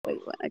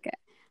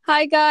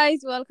Hi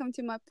guys, welcome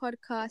to my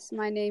podcast.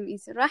 My name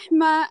is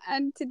Rahma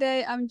and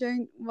today I'm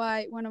joined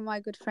by one of my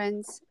good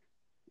friends,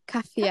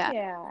 Kafia.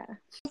 Yeah.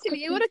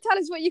 Actually, you want to tell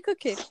us what you're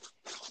cooking?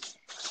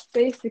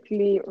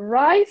 Basically,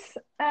 rice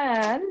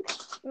and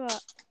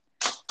What?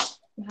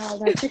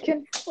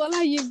 chicken.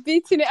 Well, you've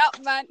beaten it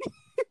up, man.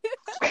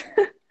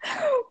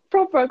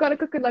 Proper. I gotta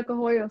cook it like a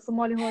hoyo,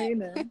 Somali hoyo,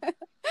 innit?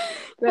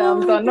 Yeah, Oh I'm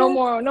my done.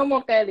 God. No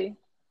more curry.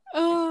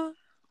 Oh.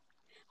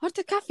 What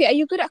the Kafia? Are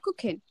you good at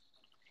cooking?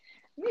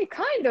 Me,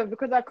 kind of,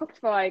 because I cooked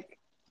for like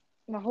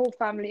my whole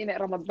family in it,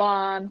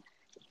 Ramadan.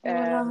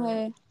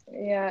 Wallahi.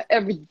 Yeah,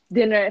 every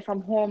dinner if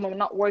I'm home, I'm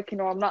not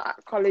working or I'm not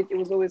at college, it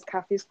was always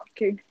Kathy's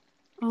cooking.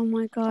 Oh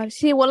my God.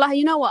 See, wallahi,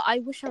 you know what? I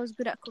wish I was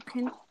good at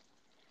cooking.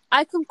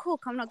 I can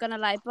cook, I'm not gonna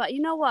lie, but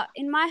you know what?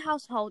 In my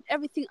household,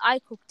 everything I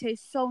cook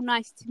tastes so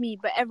nice to me,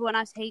 but everyone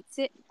else hates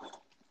it.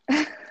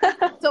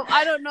 So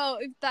I don't know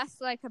if that's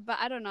like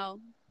I don't know.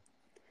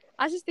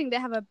 I just think they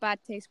have a bad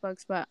taste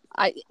buds, but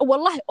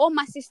wallahi, all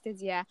my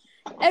sisters, yeah,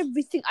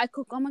 everything I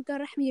cook, oh my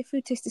God, Rahmi, your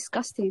food tastes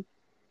disgusting.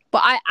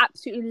 But I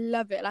absolutely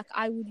love it. Like,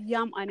 I would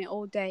yum on it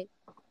all day.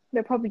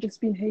 They're probably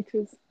just being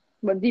haters,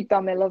 but deep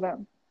down they love it.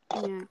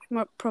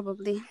 Yeah,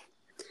 probably.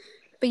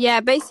 But yeah,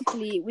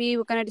 basically, we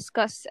were going to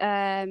discuss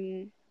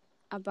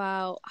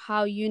about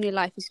how uni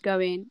life is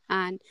going.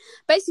 And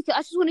basically,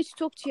 I just wanted to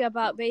talk to you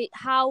about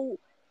how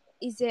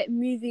is it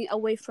moving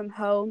away from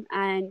home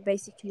and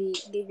basically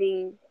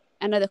living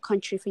another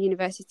country for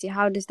university.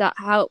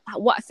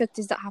 What effect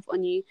does that have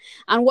on you?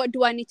 And what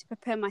do I need to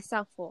prepare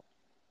myself for?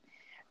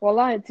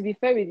 Well, to be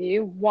fair with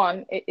you,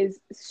 one, it is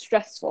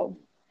stressful.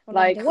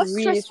 What's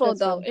really stressful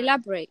though?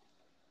 Elaborate.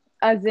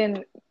 As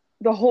in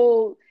the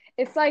whole,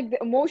 it's like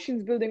the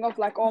emotions building up,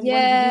 like, oh, I'm going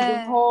to be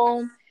leaving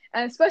home.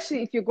 And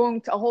especially if you're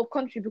going to a whole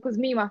country, because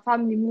me and my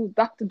family moved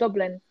back to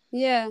Dublin.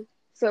 Yeah.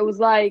 So it was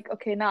like,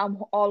 okay, now I'm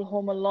all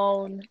home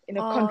alone in a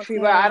country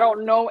where I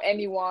don't know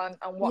anyone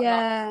and whatnot.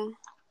 Yeah.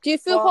 Do you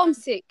feel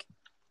homesick?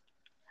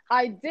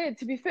 I did.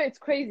 To be fair, it's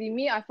crazy.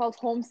 Me, I felt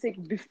homesick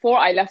before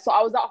I left. So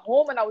I was at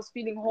home and I was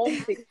feeling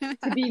homesick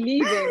to be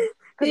leaving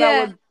because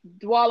I would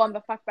dwell on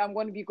the fact that I'm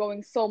going to be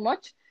going so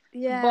much.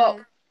 Yeah.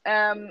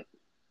 But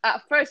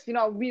at first,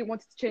 I really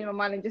wanted to change my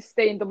mind and just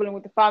stay in Dublin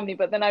with the family.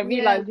 But then I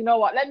realized, you know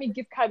what, let me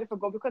give Cardiff a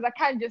go because I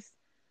can't just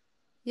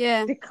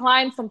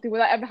decline something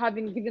without ever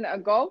having given it a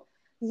go.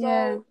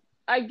 So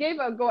I gave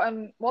it a go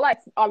and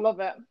I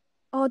love it.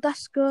 Oh,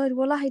 that's good.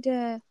 Wallahi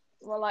there.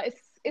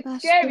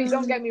 It's scary,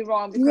 don't get me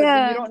wrong, because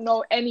you don't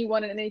know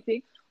anyone and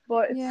anything.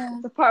 But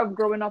it's a part of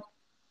growing up.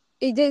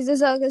 It is.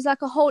 There's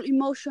like a whole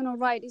emotional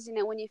ride, isn't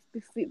it? When you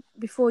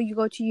before you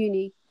go to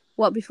uni,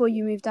 before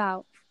you moved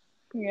out.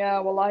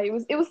 Yeah,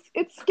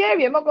 it's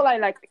scary. I'm not gonna lie.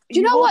 Like, do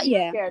you know what?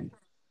 Yeah, scared.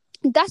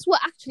 That's what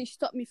actually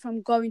stopped me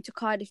from going to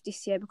Cardiff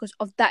this year because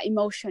of that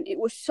emotion. It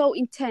was so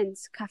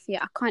intense,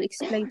 Kafia. I can't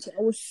explain it.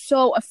 I was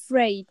so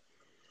afraid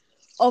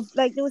of,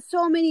 like, there were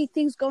so many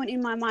things going in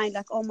my mind.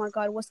 Like, oh my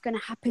God, what's gonna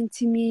happen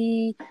to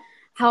me?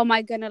 How am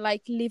I gonna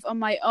like live on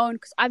my own?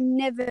 Because I've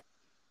never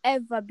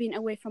ever been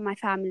away from my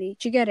family.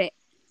 Do you get it?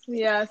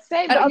 Yeah,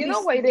 same. But you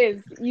know what it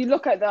is? You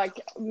look at like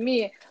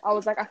me. I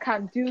was like, I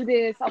can't do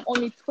this. I'm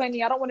only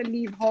 20. I don't want to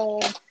leave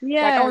home.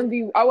 Yeah.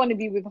 Like, I want to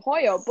be with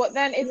Hoyo. But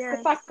then it's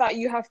the fact that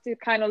you have to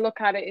kind of look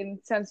at it in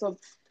sense of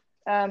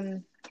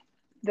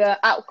the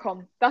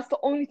outcome. That's the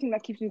only thing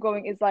that keeps me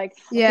going. Is like,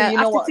 okay, you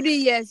know what? After 3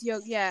 years,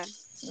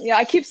 Yeah,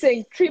 I keep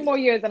saying 3 more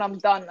years and I'm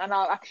done, and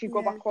I'll actually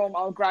go back home.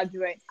 I'll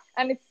graduate,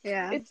 and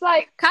it's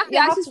like. Kathy,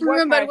 I just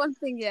remembered one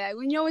thing. Yeah,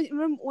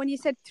 when you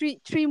said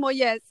three more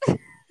years.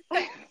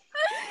 I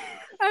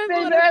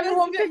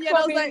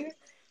was like,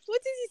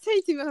 what did he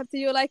say to me?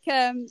 You were like,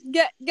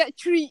 get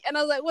tree, and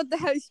I was like, what the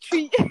hell is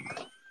tree?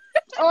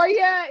 Oh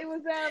yeah, it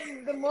was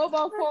the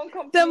mobile phone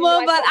company. The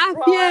mobile app,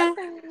 yeah.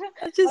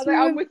 I was like,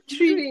 I'm with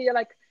tree. You're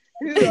like,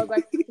 who? I was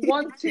like,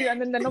 1, 2,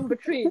 and then the number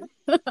 3.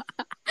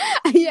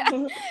 Yeah.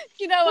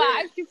 You know what?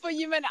 I actually thought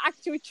you meant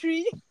actual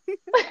tree.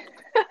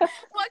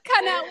 What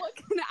kind of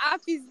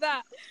app is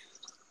that?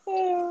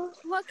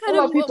 What kind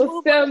of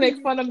people still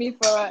make fun of me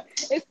for it.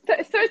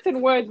 It's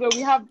certain words where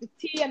we have the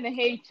T and the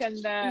H and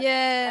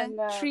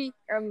the tree.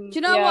 Do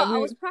you know what? I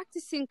was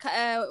practicing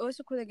what's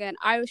it called again?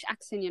 Irish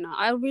accent.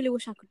 I really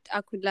wish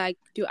I could like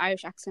do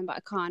Irish accent, but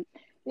I can't.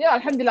 Yeah,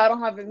 alhamdulillah, I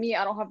don't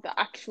have the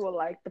actual,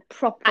 like, the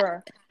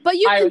proper. But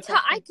you Irish can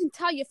tell. I can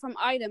tell you're from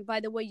Ireland by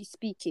the way you're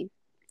speaking.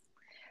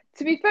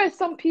 To be fair,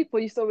 some people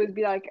used to always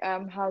be like,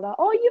 Halda,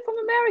 oh, you're from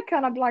America?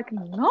 And I'd be like,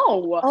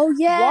 no. Oh,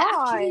 yeah.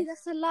 Why? Actually,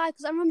 that's a lie.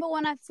 Because I remember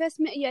when I first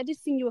met you, I did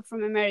think you were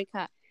from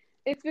America.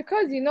 It's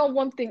because,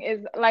 one thing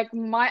is, like,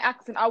 my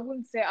accent, I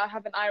wouldn't say I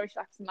have an Irish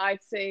accent.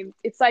 I'd say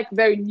it's, like,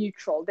 very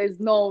neutral.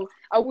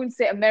 I wouldn't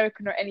say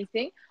American or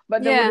anything.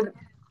 But then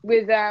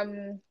with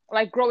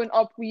like, growing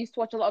up, we used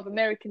to watch a lot of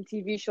American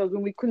TV shows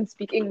when we couldn't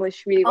speak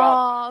English really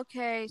well. Oh,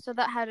 okay. So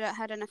that had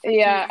an effect.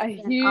 Yeah, a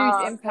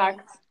huge impact.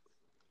 Okay.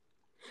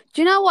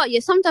 Do you know what? Yeah,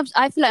 sometimes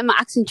I feel like my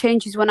accent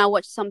changes when I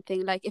watch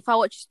something. Like, if I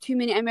watch too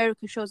many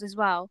American shows as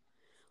well,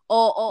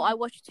 or I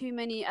watch too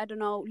many, I don't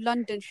know,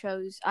 London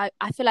shows, I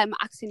feel like my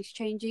accent is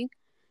changing.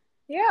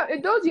 Yeah,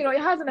 it does. You know,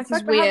 it has an This is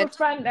effect. I have a weird.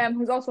 friend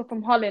who's also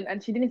from Holland, and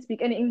she didn't speak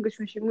any English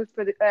when she moved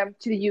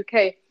to the UK,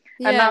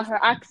 and Yeah. now her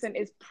accent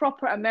is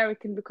proper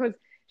American because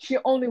she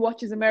only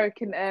watches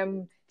American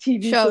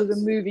TV shows and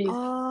Shows. movies.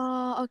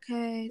 Oh,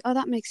 okay. Oh,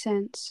 that makes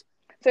sense.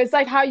 So it's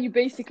like how you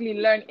basically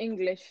learn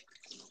English,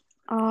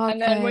 Oh,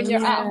 and then okay. when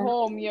you're at Yeah.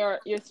 home,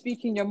 you're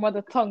speaking your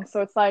mother tongue.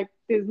 So it's like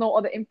there's no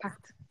other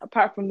impact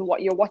apart from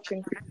what you're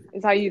watching.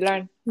 Is how you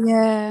learn.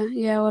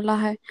 Yeah,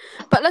 wallahi.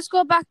 But let's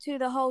go back to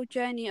the whole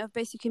journey of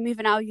basically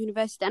moving out of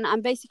university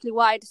and basically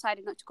why I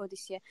decided not to go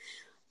this year.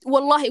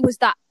 Wallahi, it was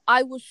that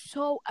I was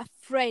so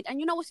afraid. And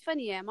you know what's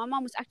funny? Yeah, my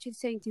mom was actually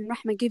saying to me,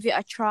 Rahma, give it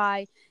a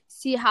try,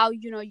 see how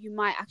you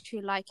might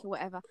actually like it,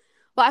 whatever.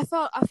 But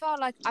I felt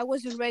like I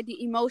wasn't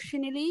ready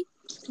emotionally,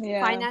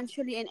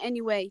 financially, in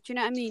any way. Do you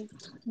know what I mean?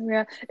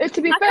 Yeah.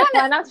 To be fair,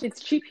 financially,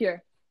 it's cheap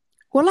here.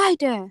 Wallahi,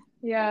 there.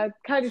 Yeah,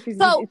 Cardiff is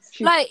So, it's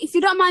cheap. like, if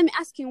you don't mind me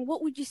asking,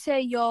 what would you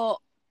say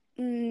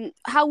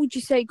how would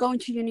you say going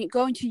to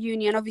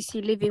uni and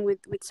obviously living with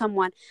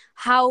someone,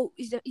 how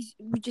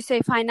would you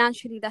say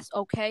financially that's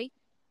okay?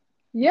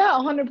 Yeah,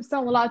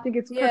 100%. Well, I think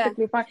it's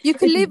perfectly fine. You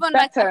can it's live on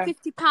better. like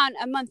 £50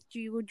 a month.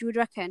 You would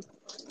reckon?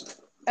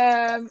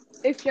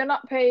 If you're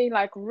not paying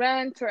like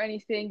rent or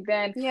anything,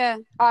 then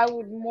I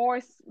would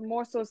more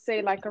so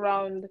say like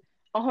around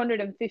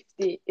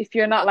 150. If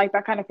you're not like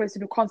that kind of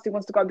person who constantly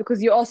wants to go,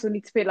 because you also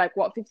need to pay like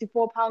what,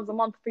 £54 a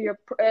month for your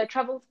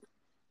travels.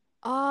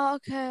 Oh,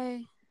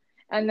 okay.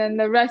 And then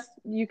the rest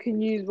you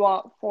can use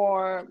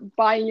for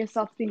buying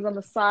yourself things on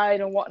the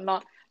side and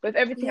whatnot. But if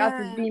everything else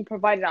is being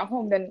provided at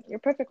home, then you're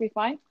perfectly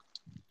fine.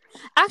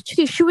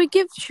 Actually, should we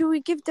give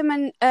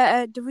them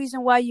the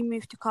reason why you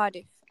moved to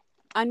Cardiff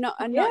and not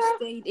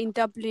stayed in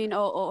Dublin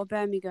or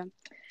Birmingham?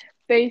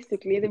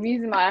 Basically, the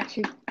reason I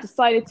actually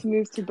decided to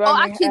move to Birmingham.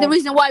 Oh, actually, the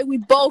reason why we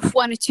both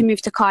wanted to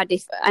move to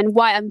Cardiff and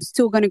why I'm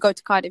still going to go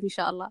to Cardiff,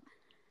 inshallah.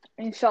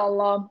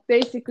 Inshallah.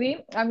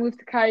 Basically, I moved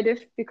to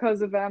Cardiff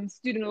because of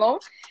student loan.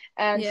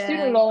 And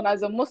student loan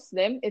as a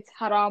Muslim, it's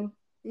haram.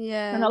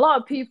 Yeah. And a lot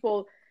of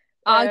people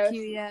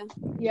argue,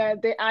 Yeah,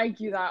 they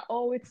argue that,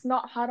 it's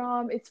not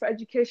haram, it's for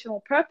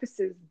educational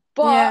purposes.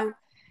 But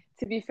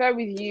to be fair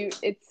with you,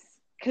 it's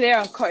clear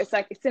and cut. It's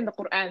like it's in the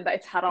Quran that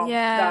it's haram.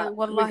 Yeah, that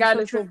wallahi,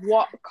 regardless of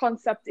what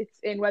concept it's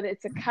in, whether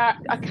it's a car,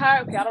 okay,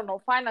 I don't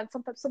know, finance.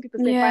 Sometimes some people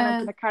say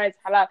finance in a car is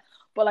halal,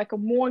 but like a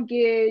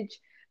mortgage,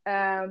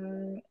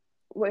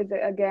 what is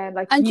it again?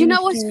 Like, and you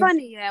know what's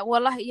funny? Yeah,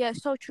 wallahi,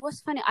 so true.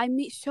 What's funny? I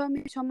meet so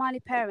many Somali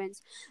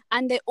parents,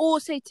 and they all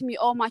say to me,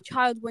 "Oh, my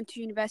child went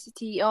to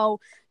university." Oh,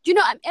 do you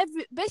know?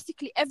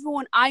 Basically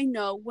everyone I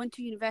know went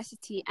to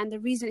university, and the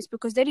reason is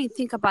because they didn't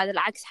think about it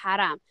like it's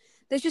haram.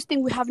 They just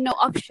think we have no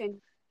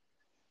option.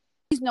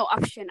 There's no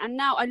option, and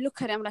now I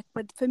look at them like,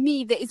 but for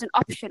me, there is an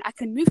option. I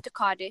can move to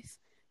Cardiff.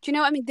 Do you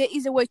know what I mean? There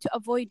is a way to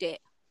avoid it.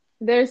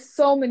 There's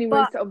so many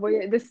ways to avoid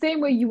it. The same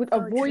way you would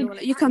avoid... True.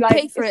 You can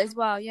pay for it as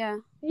well, yeah.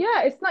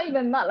 Yeah, it's not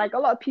even that. Like, a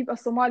lot of people,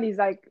 Somalis,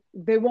 like,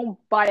 they won't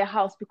buy a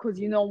house because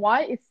you know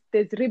why?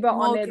 There's riba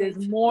on it,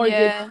 there's mortgage.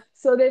 Yeah.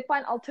 So they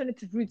find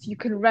alternative routes. You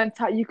can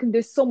rent out,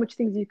 there's so much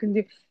things you can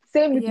do.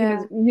 Same with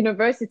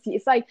university.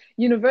 It's like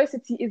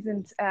university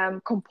isn't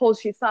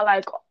compulsory. It's not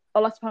like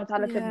Allah subhanahu wa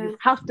ta'ala said you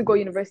have to go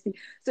university.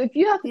 So if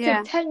you have to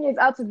take 10 years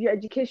out of your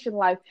education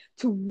life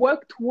to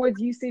work towards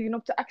you saving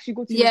up to actually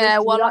go to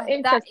university without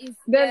interest,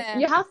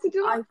 then you have to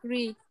do it. I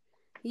agree.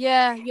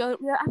 Yeah, you're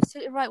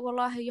absolutely right,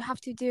 wallahi. You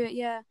have to do it,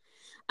 yeah.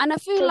 And I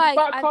feel like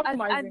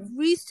I've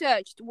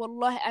researched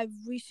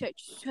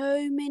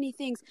so many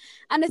things.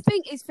 And the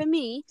thing is, for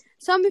me,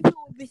 some people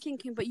will be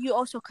thinking, but you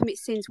also commit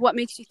sins. What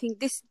makes you think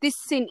this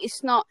sin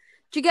is not...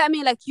 Do you get what I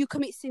mean? Like, you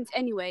commit sins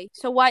anyway.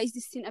 So why is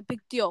this sin a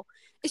big deal?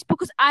 It's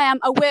because I am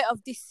aware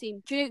of this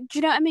sin. Do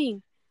you know what I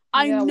mean?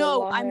 I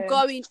know I'm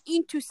going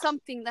into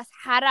something that's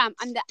haram,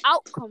 and the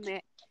outcome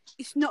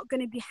is not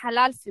going to be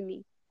halal for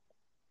me.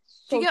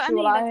 Do you get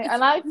what I mean?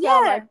 I feel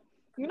like,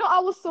 I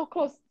was so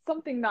close.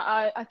 Something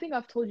that I think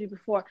I've told you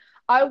before.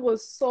 I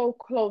was so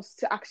close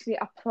to actually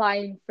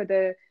applying for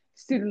the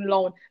student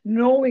loan,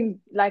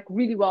 knowing like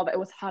really well that it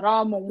was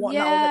haram and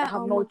whatnot. I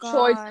have no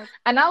choice,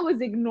 and I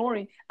was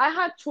ignoring. I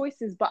had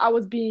choices, but I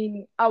wasn't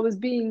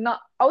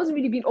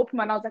really being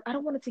open-minded. I was like, I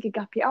don't want to take a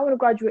gap year. I want to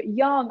graduate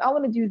young. I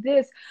want to do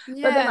this.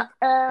 But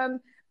then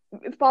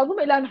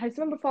Faduma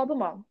remember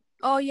Faduma?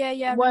 Oh yeah.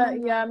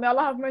 May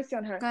Allah have mercy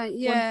on her. When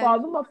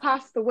Faduma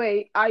passed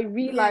away, I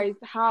realized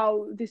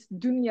how this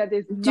dunya,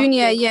 there's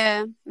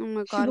nothing. Oh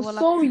my God, she was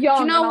so young.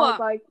 Do you know what? I was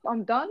like,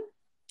 I'm done.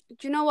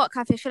 Do you know what,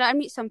 Kathy? Should I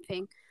admit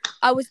something?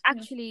 I was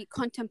actually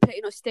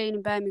contemplating on staying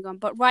in Birmingham,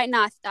 but right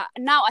now,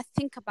 I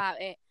think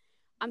about it,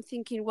 I'm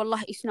thinking,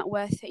 wallah, it's not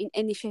worth it in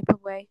any shape or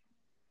way.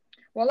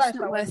 Well, it's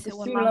not worth it.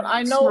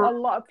 I know a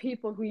lot of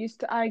people who used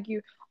to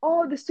argue,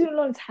 the student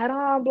loan is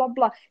haram, blah,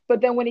 blah.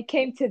 But then when it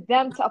came to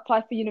them to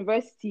apply for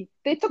university,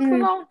 they took the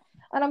loan.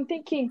 And I'm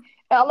thinking,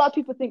 a lot of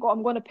people think, oh,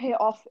 I'm going to pay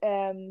off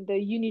the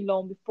uni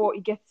loan before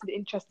it gets to the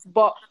interest.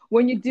 But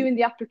when you're doing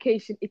the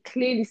application, it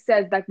clearly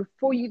says that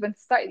before you even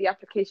start the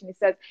application, it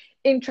says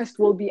interest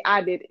will be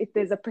added. If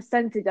there's a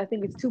percentage, I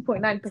think it's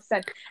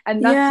 2.9%,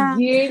 and that's Yeah.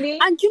 yearly.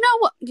 And you know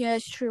what? Yeah,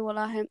 it's true,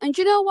 Wallahi. And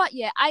you know what?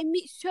 Yeah, I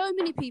meet so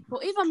many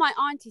people, even my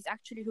aunties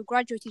actually, who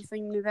graduated from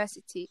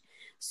university.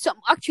 So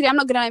actually, I'm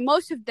not gonna lie,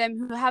 most of them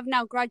who have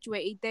now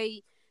graduated,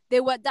 they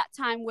were at that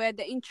time where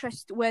the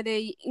interest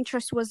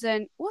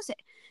wasn't, was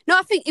it? No,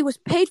 I think it was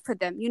paid for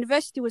them.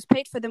 University was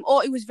paid for them,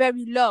 or it was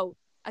very low,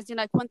 as in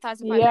like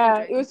 1,500. Yeah,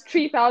 it was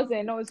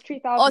 3,000. No, it was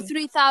 3,000. Or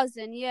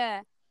 3,000,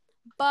 yeah.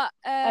 But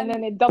and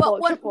then it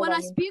doubled, tripled. When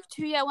I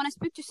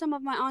speak to some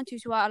of my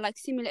aunties who are like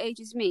similar age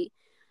as me,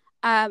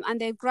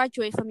 and they've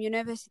graduated from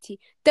university,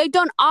 they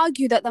don't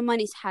argue that the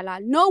money's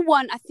halal. No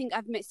one I think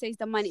I've met says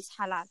the money's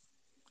halal.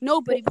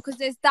 Nobody, because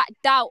there's that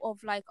doubt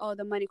of like, oh,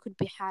 the money could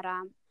be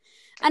haram.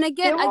 And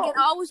again, I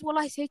always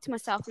I say to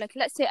myself, like,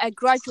 let's say I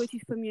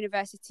graduated from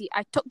university,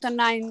 I took the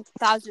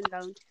 9,000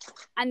 loan,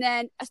 and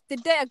then the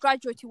day I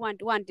graduated, one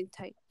didn't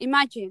I?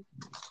 Imagine.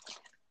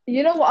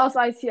 You know what else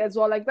I see as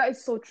well? Like, that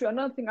is so true.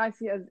 Another thing I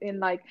see as in,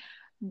 like,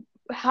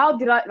 how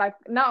did I, like,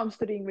 now I'm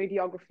studying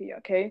radiography,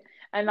 okay?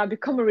 And I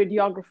become a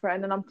radiographer,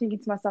 and then I'm thinking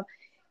to myself,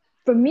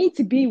 for me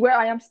to be where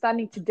I am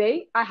standing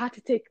today, I had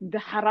to take the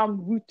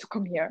haram route to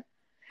come here.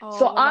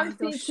 So I'm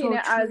thinking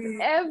it as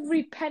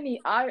every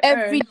penny I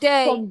earn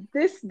day from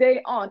this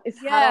day on is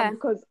haram,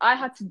 because I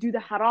had to do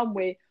the haram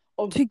way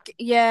to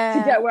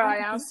get where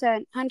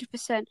 100%, I am.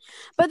 100%.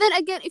 But then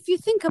again, if you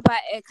think about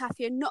it,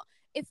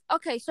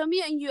 Kafia, so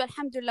me and you,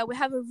 alhamdulillah, we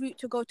have a route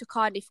to go to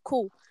Cardiff,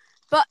 cool.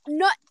 But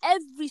not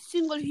every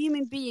single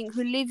human being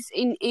who lives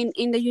in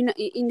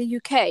the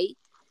UK,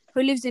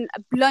 who lives in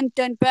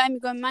London,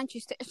 Birmingham,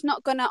 Manchester, they're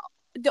not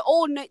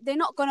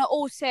gonna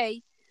all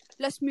say,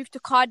 let's move to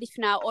Cardiff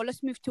now, or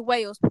let's move to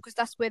Wales, because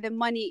that's where the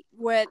money,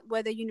 where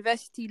the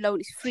university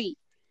loan is free.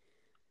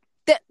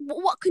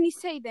 What can you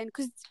say then?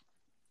 Because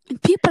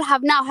people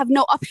have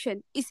no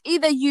option. It's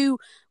either you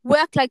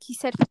work, like he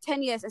said, for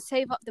 10 years and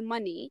save up the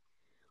money,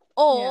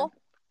 or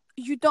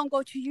you don't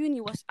go to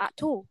uni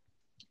at all.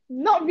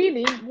 Not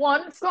really.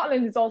 One,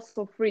 Scotland is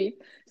also free.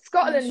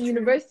 Scotland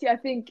University, I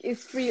think,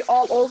 is free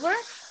all over.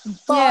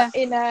 But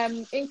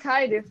in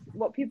Cardiff,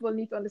 what people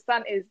need to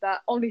understand is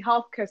that only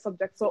healthcare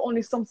subjects, so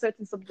only some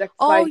certain subjects.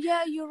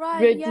 You're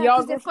right.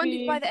 Because they're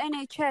funded by the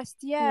NHS.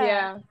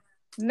 Yeah.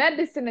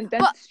 Medicine and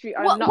dentistry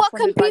are not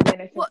funded by the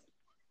NHS.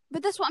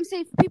 But that's what I'm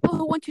saying. For people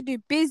who want to do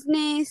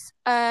business,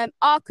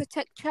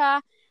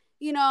 architecture,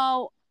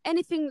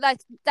 anything like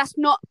that's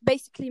not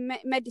basically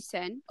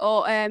medicine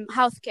or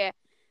healthcare,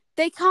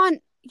 they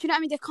can't. You know what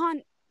I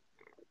mean?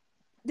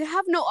 They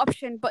have no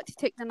option but to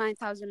take the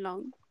 9,000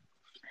 loan.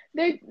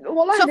 So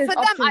for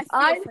them,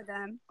 I feel for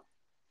them.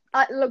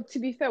 Look, to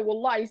be fair,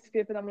 I used to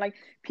feel for them. Like,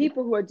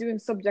 people who are doing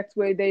subjects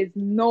where there's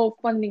no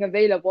funding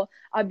available,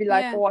 I'd be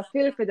like, I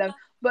feel for them.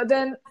 But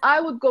then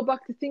I would go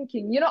back to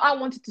thinking, I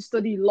wanted to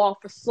study law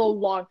for so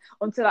long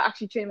until I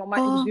actually changed my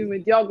mind to do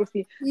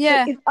radiography.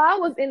 Yeah. So if I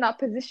was in that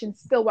position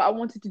still where I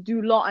wanted to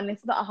do law and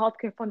it's not a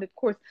healthcare funded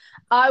course,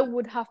 I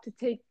would have to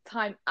take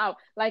time out.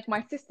 Like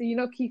my sister,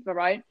 Kifa,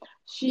 right?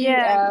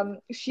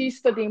 She's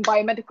studying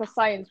biomedical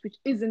science, which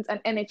isn't an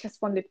NHS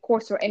funded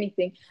course or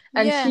anything.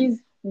 And she's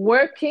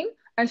working.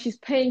 And she's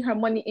paying her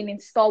money in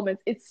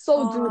installments. It's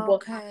so doable.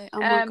 Okay. Oh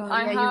my God.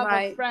 I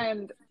have a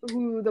friend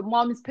who the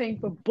mom is paying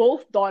for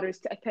both daughters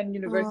to attend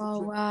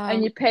university.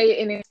 And you pay it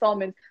in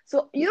installments.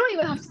 So you don't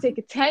even have to take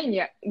a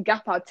 10-year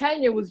gap out.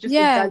 10-year was just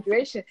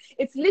exaggeration.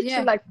 It's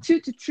literally like 2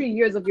 to 3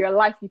 years of your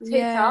life you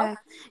take out.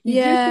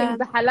 You do things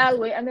the halal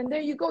way, and then there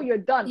you go, you're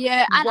done.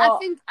 Yeah, and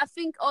I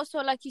think also,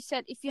 like you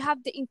said, if you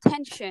have the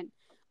intention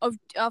of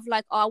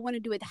like, I want to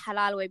do it the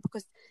halal way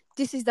because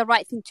this is the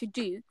right thing to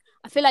do,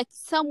 I feel like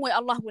somewhere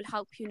Allah will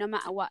help you no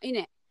matter what,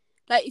 innit?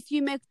 Like, if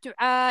you make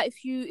dua,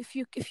 if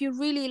you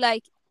really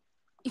like,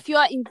 if you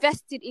are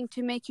invested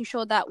into making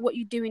sure that what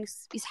you're doing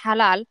is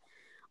halal,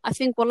 I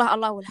think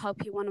Allah will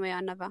help you one way or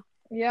another.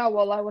 Yeah,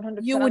 well, I 100%.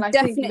 You would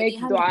definitely make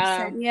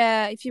dua.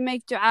 Yeah, if you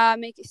make dua,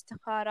 make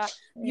istikhara,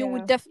 you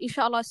would definitely,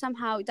 inshallah,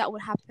 somehow that will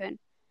happen.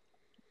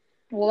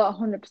 Well,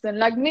 100%.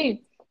 Like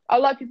me, a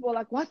lot of people are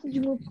like, why did you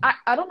move?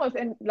 I don't know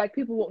if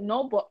people won't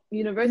know, but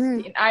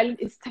university in Ireland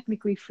is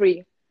technically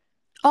free.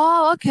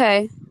 Oh,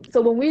 okay. So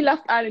when we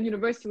left Ireland,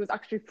 university was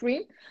actually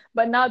free,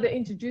 but now they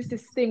introduced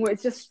this thing where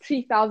it's just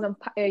 3,000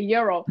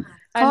 euro,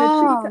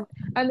 and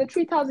the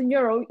 3,000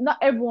 euro, not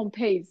everyone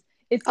pays.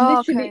 It's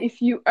literally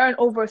if you earn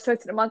over a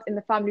certain amount in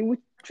the family, which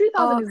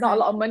 3,000 is not a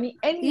lot of money.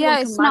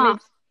 Anyone can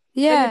manage.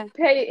 Yeah, and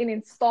pay it in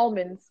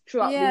installments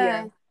throughout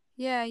the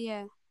year.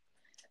 Yeah.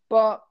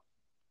 But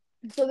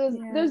so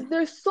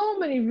there's so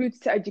many routes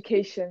to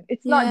education.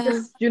 It's not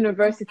just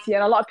university,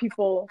 and a lot of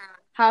people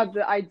have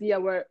the idea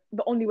where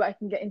the only way I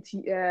can get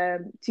into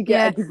to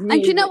get a degree.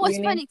 And you know what's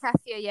funny,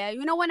 Kathia? Yeah,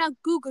 when I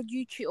googled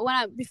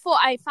YouTube, before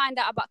I find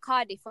out about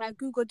Cardiff, when I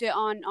googled it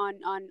on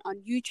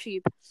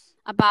YouTube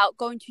about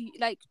going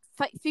to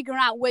figuring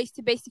out ways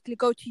to basically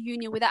go to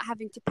uni without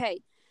having to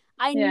pay,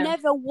 I Yeah.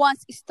 never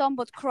once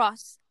stumbled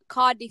across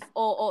Cardiff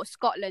or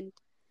Scotland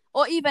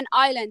or even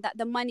Ireland that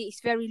the money is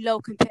very low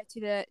compared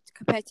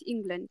to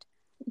England.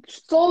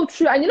 So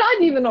true. And I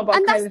didn't even know about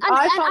And that's Cardiff. and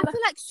I I found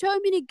feel like so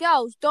many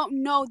girls don't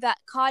know that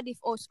Cardiff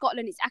or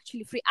Scotland is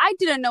actually free. I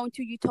didn't know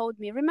until you told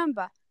me.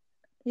 Remember?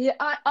 Yeah,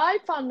 I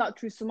found out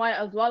through Sumaya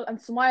as well. And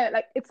Sumaya,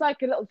 like, it's like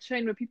a little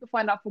chain where people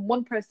find out from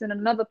one person,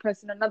 another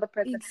person, another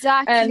person. And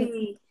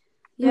Exactly.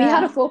 we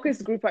had Yeah. a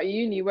focus group at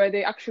uni where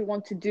they actually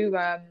want to do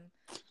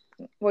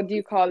what do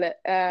you call it?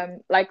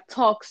 Like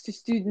talks to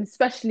students,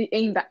 especially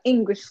aimed at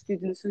English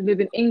students who live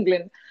in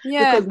England,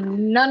 Yeah. because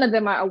none of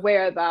them are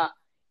aware that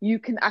you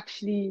can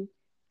actually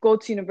go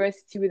to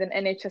university with an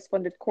NHS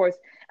funded course.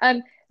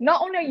 And not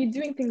only are you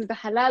doing things the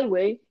halal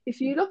way,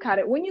 if you look at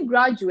it, when you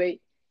graduate,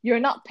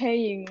 you're not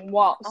paying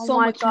Oh so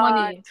my much God.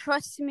 money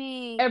Trust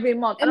me. every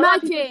month. And a lot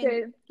of people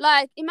Imagine,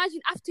 say,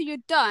 imagine after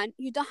you're done,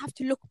 you don't have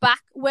to look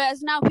back.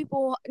 Whereas now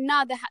people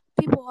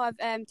who have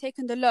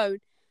taken the loan,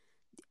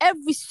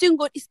 every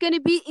single it's gonna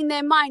be in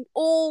their mind.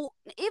 Or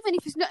even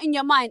if it's not in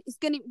your mind,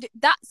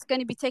 that's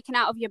gonna be taken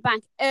out of your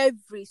bank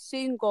every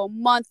single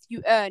month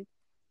you earn.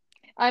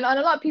 and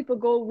a lot of people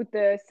go with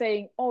the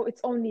saying, oh,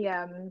 it's only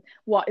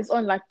it's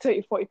only like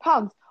 30-40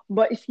 pounds.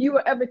 But if you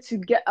were ever to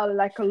get a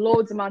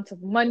loads amount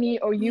of money,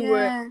 or you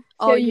were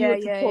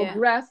to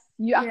progress,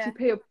 you actually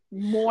pay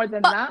more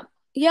than that.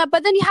 Yeah,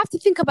 but then you have to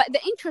think about it.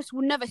 The interest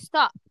will never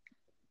stop.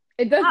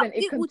 It doesn't.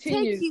 It will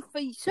continues. take you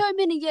for so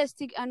many years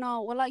to. I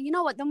know. Well, like, you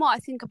know what? The more I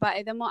think about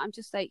it, the more I'm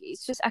just like,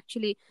 it's just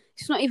actually,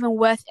 it's not even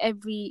worth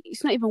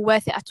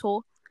it at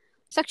all.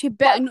 It's actually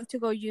better not to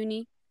go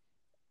uni.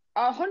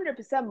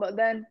 100%. But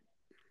then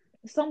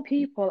some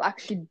people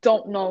actually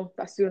don't know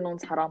that student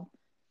loans haram.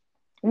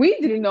 We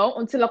didn't know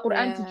until a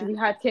Quran teacher we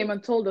had came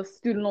and told us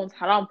student loans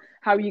haram.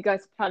 How are you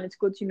guys planning to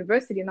go to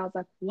university? And I was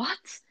like, what?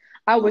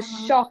 I was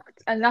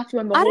shocked. And that's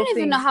when I don't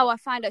even know how I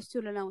found out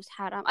student loan was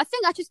haram. I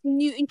think I just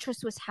knew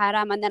interest was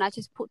haram, and then I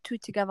just put two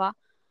together.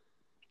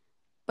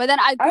 But then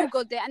I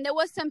googled it, and there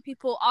was some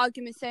people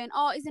arguing saying,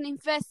 "Oh, it's an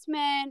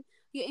investment.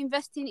 You're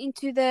investing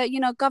into the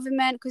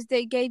government because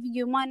they gave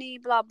you money,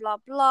 blah blah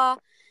blah."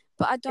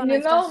 But I don't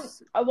know.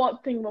 One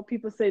thing what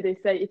people say, they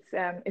say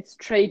it's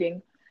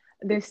trading.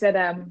 They said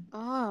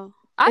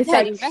I've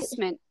heard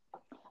investment.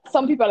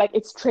 Some people are like,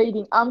 it's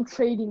trading. I'm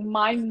trading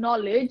my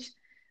knowledge,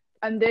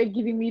 and they're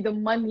giving me the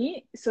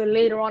money. So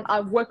later on,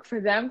 I work for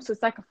them. So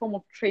it's like a form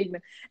of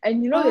trading.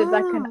 And there's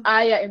like an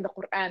ayah in the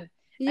Quran.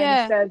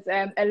 Yeah. And it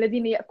says,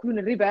 الذين يأكلون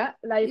الربا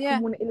لا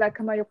يقومون إلا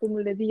كما يقوم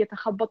الذي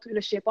يتخبط إلى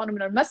الشيطان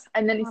من المس.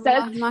 And then it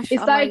says,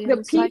 it's like the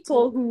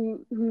people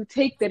who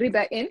take the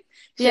riba in,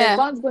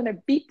 Shaitan's going to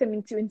beat them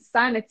into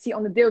insanity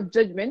on the day of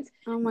judgment.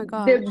 Oh my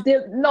God.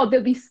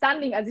 They'll be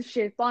standing as if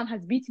Shaitan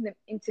has beaten them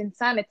into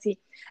insanity.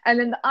 And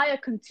then the ayah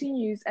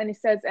continues and it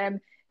says,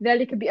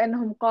 ذلك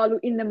بأنهم قالوا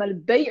إنما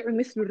البيع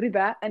مثل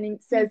الربا. And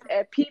it says,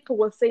 people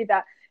will say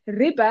that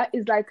riba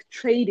is like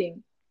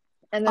trading.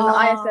 And then the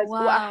ayah says,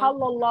 وَأَحَلَّ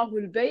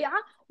اللَّهُ الْبَيْعَ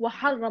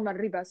وَحَرَّمَ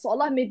الرِّبَى. So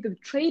Allah made the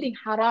trading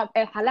halal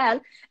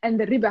and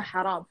the riba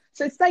haram.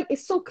 So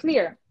it's so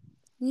clear.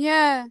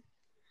 Yeah.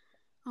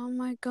 Oh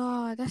my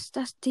God,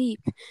 that's deep.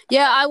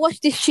 Yeah, I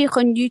watched this sheikh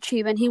on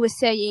YouTube, and he was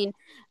saying,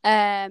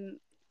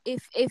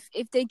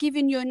 if they're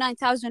giving you a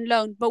 9,000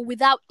 loan but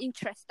without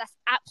interest, that's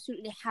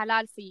absolutely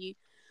halal for you.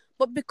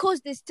 But because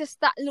there's just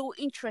that little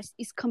interest,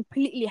 is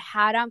completely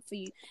haram for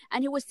you.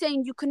 And he was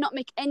saying you cannot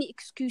make any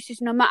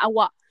excuses no matter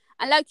what.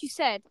 And like you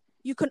said,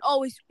 you can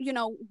always,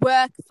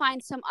 work,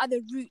 find some other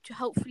route to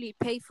hopefully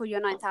pay for your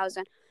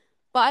 9,000.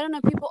 But I don't know,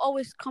 people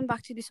always come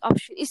back to this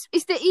option.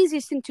 It's the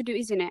easiest thing to do,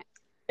 isn't it?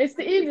 It's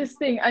the easiest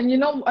thing. And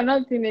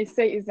another thing they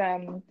say is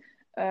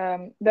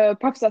the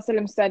Prophet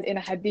ﷺ said in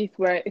a hadith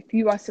where if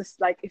you are just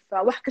like, if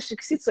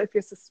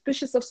you're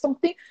suspicious of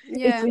something,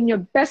 it's in your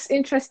best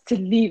interest to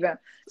leave it.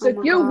 So if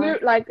you're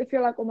weird, like if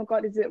you're like, oh my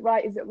God, is it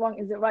right? Is it wrong?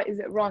 Is it right? Is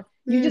it wrong?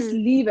 You just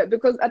leave it,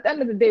 because at the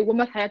end of the day,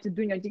 woman hayat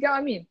dunya. Do you get what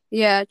I mean?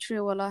 Yeah,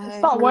 true. Wallahi.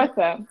 It's not worth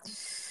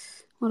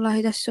it.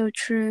 Wallahi, that's so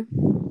true.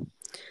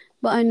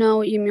 But I know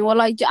what you mean.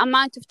 Wallahi, the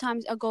amount of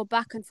times I go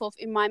back and forth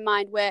in my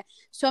mind where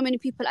so many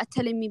people are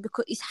telling me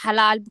because it's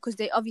halal, because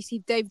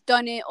they've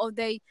done it, or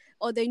they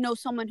know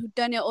someone who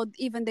done it, or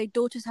even their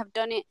daughters have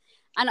done it.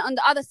 And on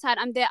the other side,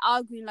 I'm there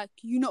arguing like,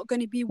 you're not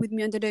going to be with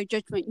me on the day of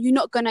judgment. You're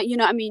not going to, you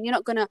know what I mean? You're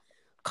not going to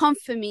come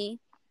for me.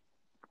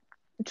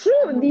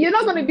 True. You're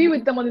not going to be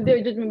with them on the day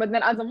of judgment. But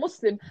then as a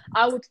Muslim,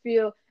 I would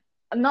feel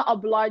not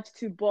obliged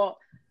to, but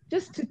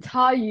just to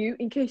tell you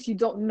in case you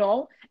don't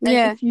know.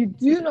 And if you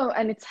do know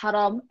and it's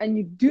haram and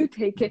you do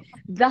take it,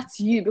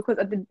 that's you. Because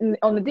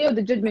on the day of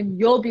the judgment,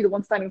 you'll be the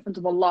one standing in front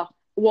of Allah.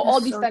 We'll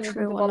all be standing in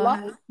front of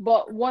Allah,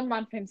 but one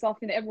man for himself,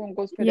 and everyone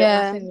goes for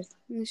their own sins.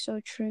 It's so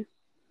true.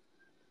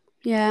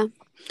 Yeah.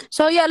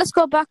 So let's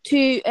go back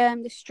to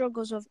the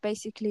struggles of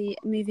basically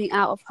moving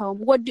out of home.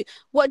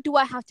 What do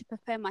I have to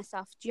prepare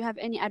myself? Do you have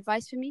any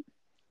advice for me?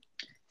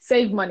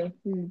 Save money.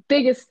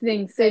 Biggest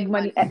thing, save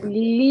money. At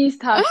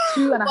least have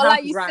 2.5 grand.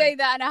 Well, you say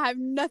that, and I have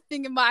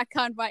nothing in my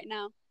account right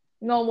now.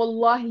 No,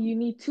 wallahi, you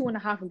need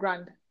 2.5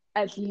 grand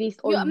at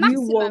least, or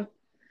maximum.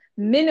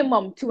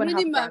 minimum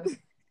 2.5 grand,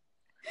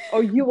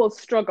 or you will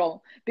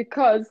struggle.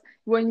 Because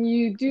when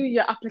you do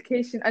your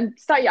application and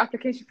start your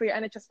application for your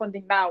NHS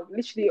funding now,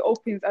 literally it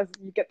opens as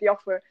you get the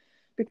offer.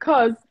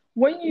 Because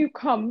when you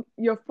come,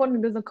 your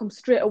funding doesn't come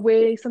straight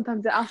away.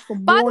 Sometimes they ask for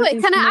By the more way,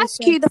 can I ask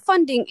information. you, the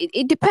funding,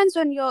 it depends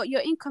on your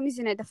income,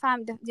 isn't it?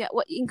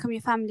 What income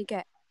your family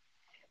get.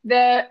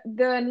 The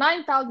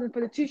 9,000 for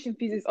the tuition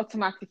fees is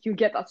automatic. You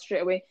get that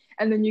straight away.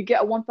 And then you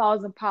get a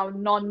 £1,000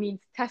 non-means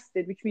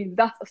tested, which means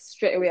that's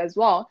straight away as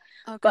well.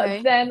 Okay.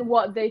 But then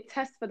what they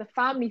test for the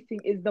family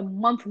thing is the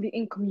monthly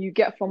income you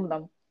get from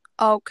them.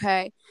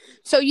 Okay.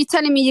 So you're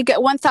telling me you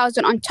get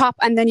 1,000 on top,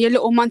 and then your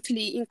little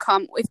monthly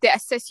income, if they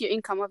assess your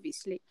income,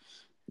 obviously.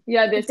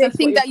 Yeah, they If they assess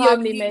think what that your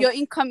family makes. your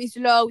income is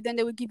low, then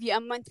they will give you a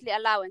monthly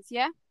allowance,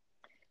 yeah?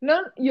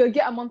 No, you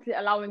get a monthly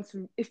allowance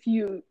if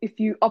you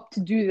opt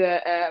to do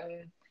the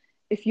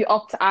if you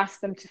opt to ask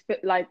them to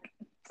fit, like,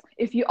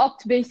 if you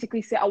opt to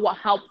basically say, I want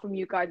help from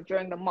you guys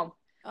during the month.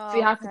 So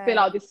you have to fill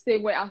out this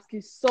thing where it asks you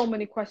so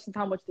many questions.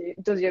 How much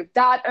does your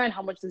dad earn?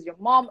 How much does your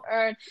mom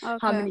earn?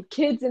 How many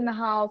kids in the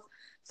house?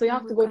 So you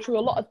have to go through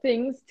a lot of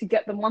things to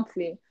get the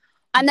monthly.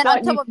 And then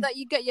on top of that,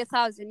 you get your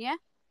 1,000, yeah?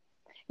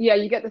 Yeah,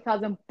 you get the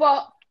 1,000.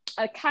 But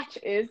a catch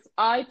is,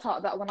 I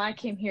thought that when I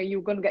came here, you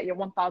were going to get your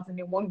 1,000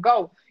 in one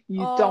go.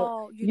 You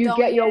don't. You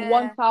get your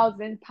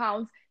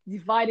 £1,000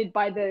 divided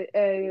by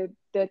the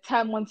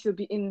 10 months you'll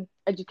be in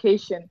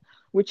education,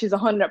 which is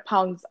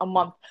 £100 a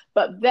month.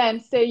 But then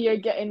say you're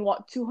getting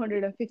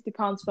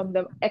 £250 from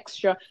them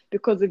extra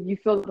because of you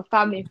filled the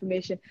family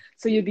information.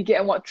 So you'll be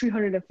getting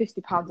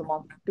 £350 a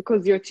month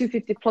because you're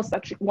 250 plus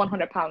that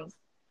 £100.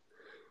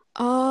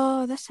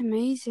 Oh, that's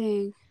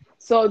amazing.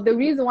 So the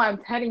reason why I'm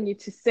telling you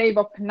to save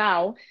up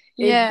now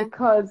is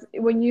because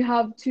when you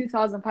have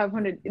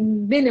 2,500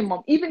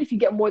 minimum, even if you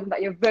get more than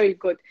that, you're very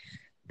good.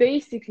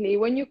 Basically,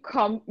 when you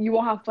come, you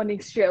won't have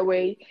funding straight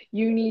away.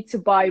 You need to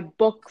buy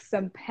books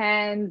and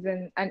pens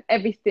and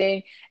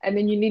everything. And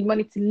then you need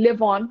money to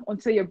live on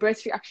until your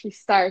bursary actually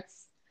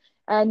starts.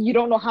 And you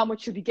don't know how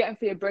much you'll be getting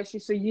for your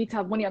bursary. So you need to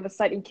have money on the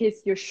side in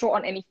case you're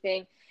short on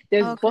anything.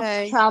 There's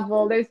bus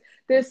travel. There's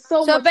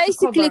so much to cover. So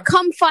basically,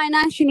 come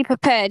financially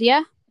prepared,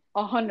 yeah?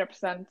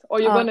 100%. Or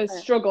you're going to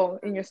struggle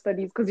in your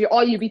studies because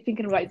all you'll be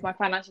thinking about is my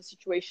financial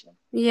situation.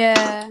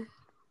 Yeah.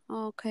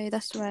 Okay,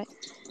 that's right.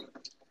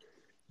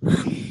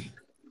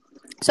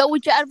 So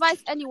would you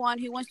advise anyone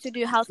who wants to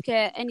do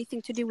healthcare,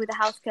 anything to do with the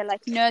healthcare,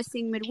 like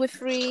nursing,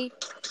 midwifery,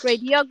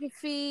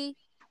 radiography,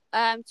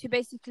 to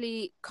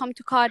basically come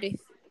to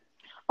Cardiff?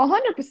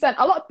 100%.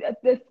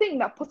 The thing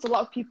that puts a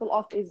lot of people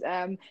off is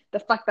the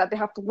fact that they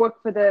have to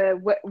work for the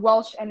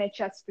Welsh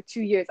NHS for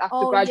 2 years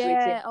after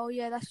graduating. Oh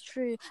yeah, that's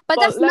true. But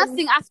that's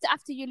nothing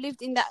after you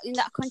lived in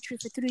that country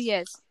for 3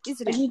 years,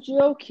 isn't it? Are you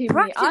joking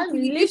me? I'm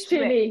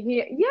literally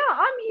here. Yeah,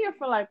 I'm here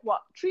for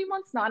 3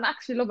 months now, and I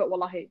actually love it,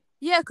 wallahi.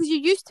 Yeah, because you're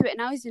used to it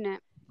now, isn't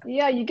it?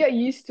 Yeah, you get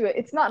used to it.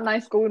 It's not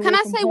nice going. Can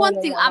I say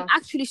one thing? I'm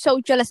actually so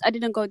jealous I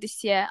didn't go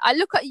this year. I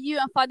look at you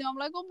and Fatima, I'm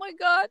like, oh my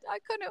God, I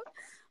couldn't.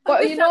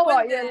 But you know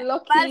what? You're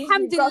lucky.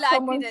 You've got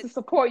someone to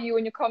support you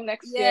when you come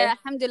next year. Yeah,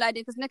 alhamdulillah, I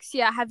did. Because next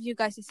year I have you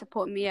guys to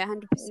support me,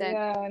 100%.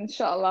 Yeah,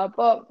 inshallah.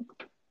 But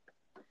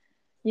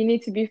you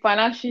need to be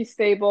financially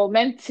stable.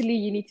 Mentally,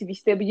 you need to be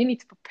stable. You need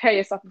to prepare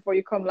yourself before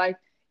you come.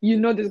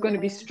 There's going to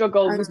be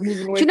struggles with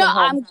moving away from home.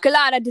 I'm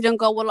glad I didn't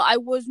go. Well, I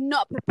was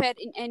not prepared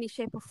in any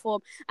shape or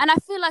form. And I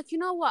feel like, you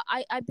know what?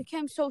 I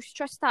became so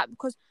stressed out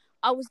because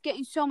I was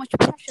getting so much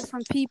pressure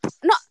from people.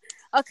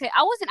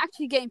 I wasn't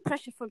actually getting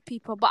pressure from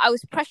people, but I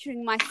was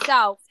pressuring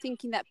myself,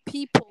 thinking that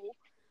people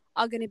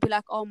are going to be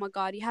like, oh my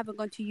God, you haven't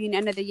gone to uni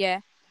another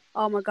year.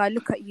 Oh my God,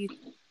 look at you.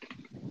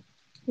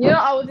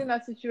 I was in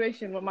that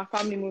situation when my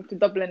family moved to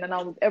Dublin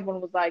and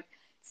everyone was like,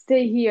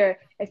 stay here.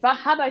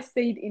 Had I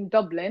stayed in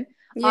Dublin,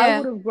 I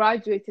would have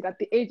graduated at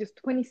the age of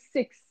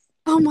 26.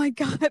 Oh my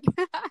God.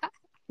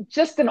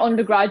 Just an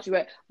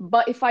undergraduate.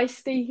 But if I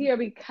stay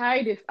here in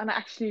Cardiff and I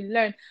actually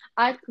learn,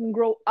 I can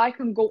go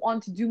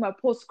on to do my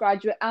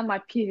postgraduate and my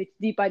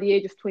PhD by the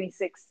age of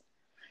 26.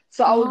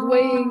 So I was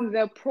weighing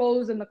the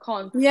pros and the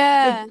cons.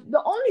 Yeah.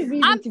 The only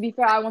reason, to be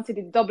fair, I wanted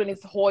in Dublin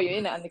is Hoya,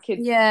 innit, and the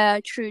kids.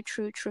 Yeah, true.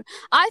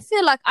 I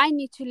feel like I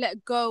need to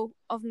let go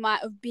of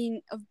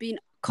being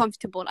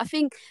comfortable. I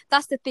think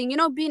that's the thing,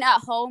 being at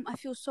home, I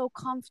feel so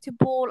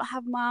comfortable. I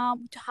have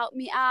mom to help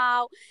me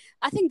out.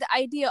 I think the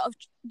idea of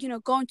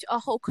going to a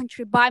whole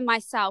country by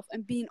myself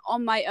and being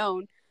on my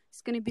own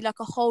is going to be like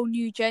a whole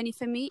new journey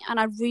for me, and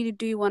I really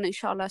do want to,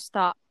 inshallah,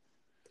 start.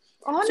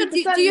 100%, so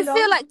do you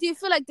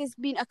feel like there's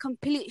been a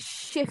complete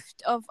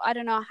shift of, I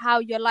don't know, how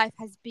your life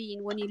has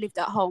been when you lived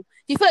at home?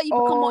 Do you feel like you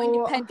become more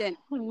independent?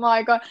 Oh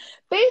my God,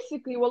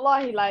 basically,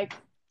 wallahi,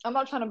 I'm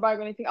not trying to brag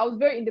or anything. I was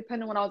very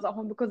independent when I was at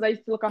home because I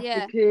used to look after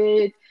the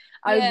kids.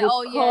 I would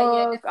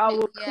cook. I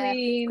would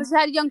clean. Because you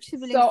had young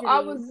siblings. So I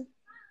was,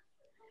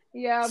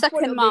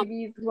 second mom,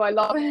 babies who I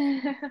love.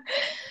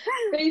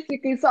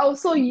 Basically, so I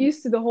was so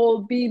used to the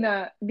whole being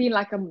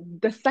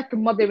the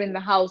second mother in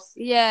the house.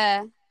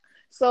 Yeah.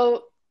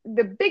 So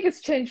the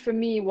biggest change for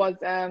me was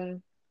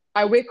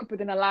I wake up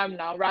with an alarm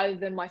now rather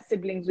than my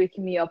siblings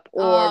waking me up,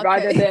 or Oh,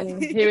 rather okay.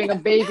 than hearing a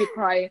baby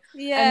cry. And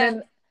Yeah.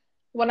 then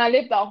when I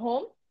lived at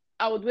home,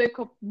 I would wake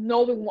up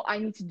knowing what I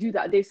need to do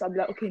that day. So I'd be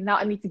like, okay, now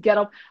I need to get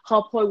up,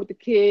 help her with the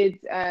kids,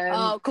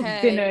 cook Okay.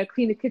 dinner,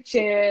 clean the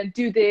kitchen,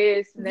 do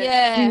this, and then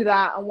Yeah. do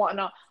that and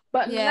whatnot.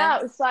 But Yeah. now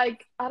it's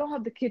like I don't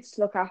have the kids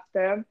to look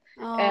after.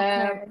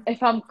 Okay.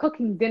 If I'm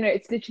cooking dinner,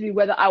 it's literally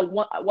whether I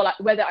want, well,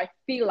 whether I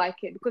feel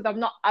like it, because I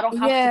don't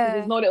have to, because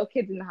there's Yeah. no little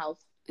kids in the house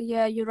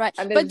Yeah, you're right.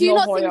 and But there's do you no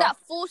not think Hoya. that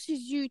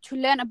forces you to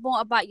learn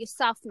more about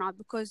yourself now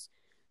because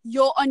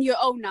you're on your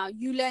own now?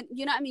 You learn,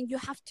 you know what I mean? You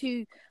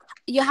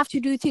have to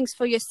do things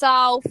for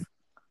yourself.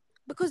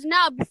 Because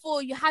now,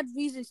 before, you had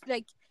reasons,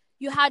 like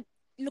you had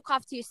look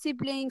after your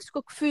siblings,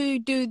 cook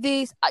food, do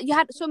this. You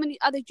had so many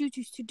other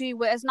duties to do,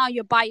 whereas now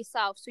you're by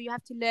yourself, so you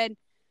have to learn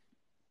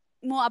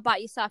more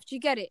about yourself. Do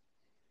you get it?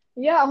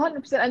 Yeah,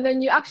 100%. And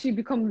then you actually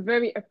become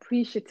very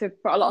appreciative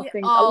for a lot of Yeah.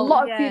 things. A Oh,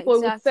 lot of yeah, people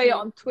would say it exactly.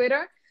 on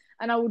Twitter,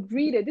 and I would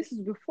read it. This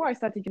is before I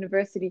started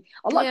university.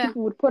 A lot of Yeah.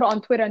 people would put it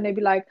on Twitter, and they'd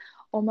be like,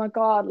 "Oh my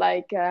God,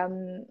 like,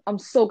 I'm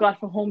so glad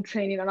for home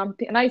training."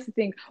 And I used to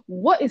think,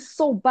 what is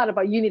so bad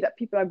about uni that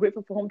people are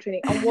grateful for home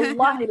training? And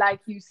wallahi, like,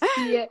 you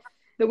see it,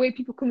 the way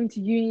people come into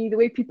uni, the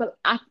way people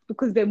act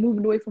because they're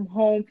moving away from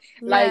home.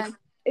 Like, Yeah.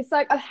 it's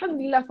like,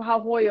 Alhamdulillah for how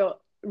Hoya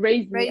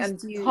raised me and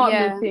Raised you. taught me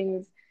Yeah.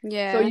 things. So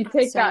Yeah. you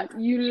take Same. that,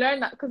 you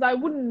learn that, because I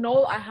wouldn't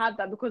know I had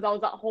that because I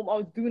was at home. I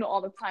was doing it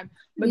all the time.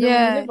 But then when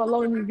you Yeah. live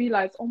alone, you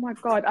realize, oh my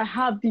God, I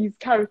have these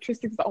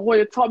characteristics that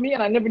Hoya taught me,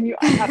 and I never knew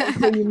I had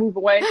until you move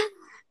away.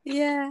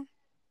 Yeah.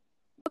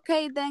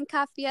 Okay, then,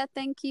 Kafia,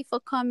 thank you for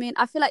coming.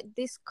 I feel like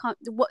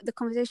what the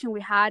conversation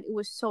we had, it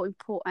was so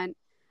important.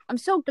 I'm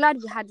so glad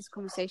we had this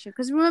conversation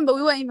because remember,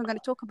 we weren't even going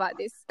to talk about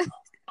this.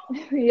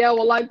 Yeah,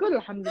 well, like, good,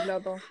 alhamdulillah,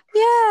 though.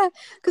 Yeah,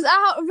 because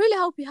I really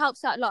hope it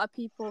helps out a lot of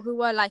people who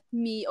were like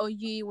me or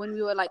you when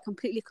we were like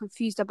completely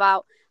confused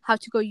about how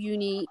to go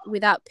uni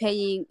without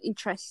paying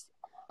interest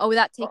or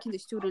without taking the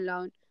student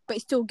loan,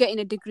 but still getting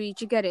a degree.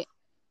 Do you get it?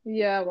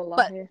 Yeah, But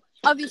wallahi.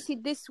 obviously,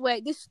 this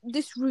route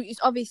is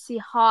obviously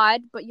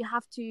hard, but you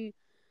have to,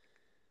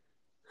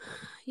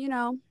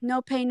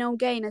 no pain, no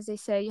gain, as they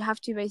say. You have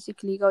to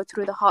basically go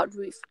through the hard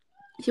route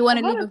if you want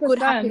to live a good,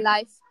 happy 100%.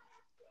 life.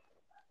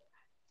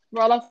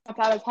 Well, Allah subhanahu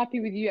wa ta'ala is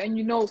happy with you, and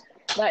you know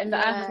that in the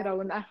Yeah. akhirah,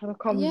 when the akhirah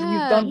comes, you've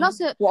Yeah, done what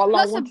Allah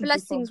lots of wanted you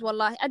blessings, to.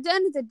 wallahi. At the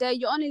end of the day,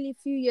 you only live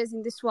a few years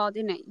in this world,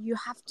 innit? You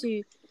have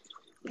to.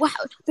 Wow,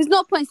 there's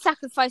no point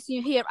sacrificing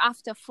your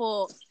hereafter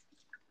for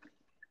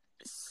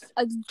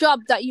a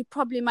job that you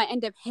probably might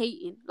end up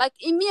hating. Like,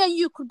 me and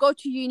you could go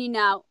to uni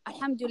now.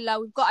 Alhamdulillah,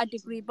 we've got a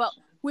degree, but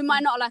we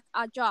might not like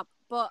our job,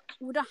 but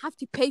we don't have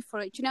to pay for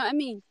it. Do you know what I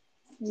mean?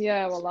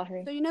 Yeah,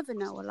 wallahi. So you never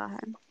know, wallahi.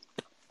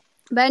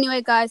 But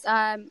anyway, guys,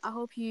 I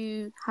hope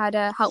you had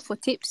helpful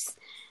tips.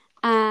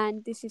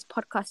 And this is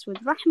Podcast with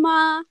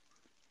Rahma.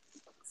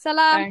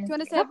 Salam. Thanks. Do you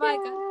want to say bye,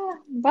 guys?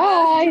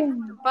 Bye.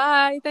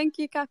 Bye. Thank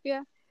you,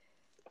 Kafia.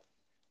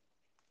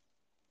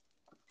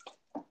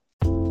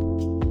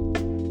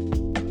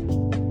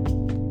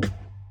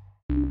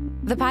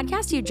 The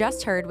podcast you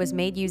just heard was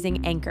made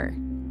using Anchor.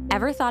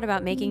 Ever thought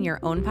about making your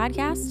own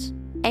podcast?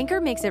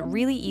 Anchor makes it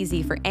really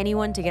easy for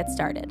anyone to get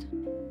started.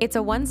 It's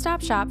a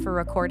one-stop shop for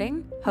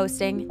recording,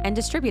 hosting, and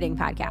distributing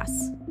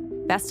podcasts.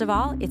 Best of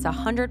all, it's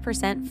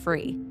 100%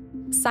 free.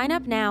 Sign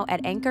up now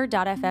at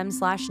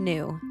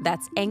anchor.fm/new.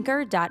 That's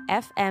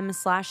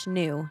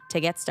anchor.fm/new to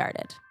get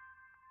started.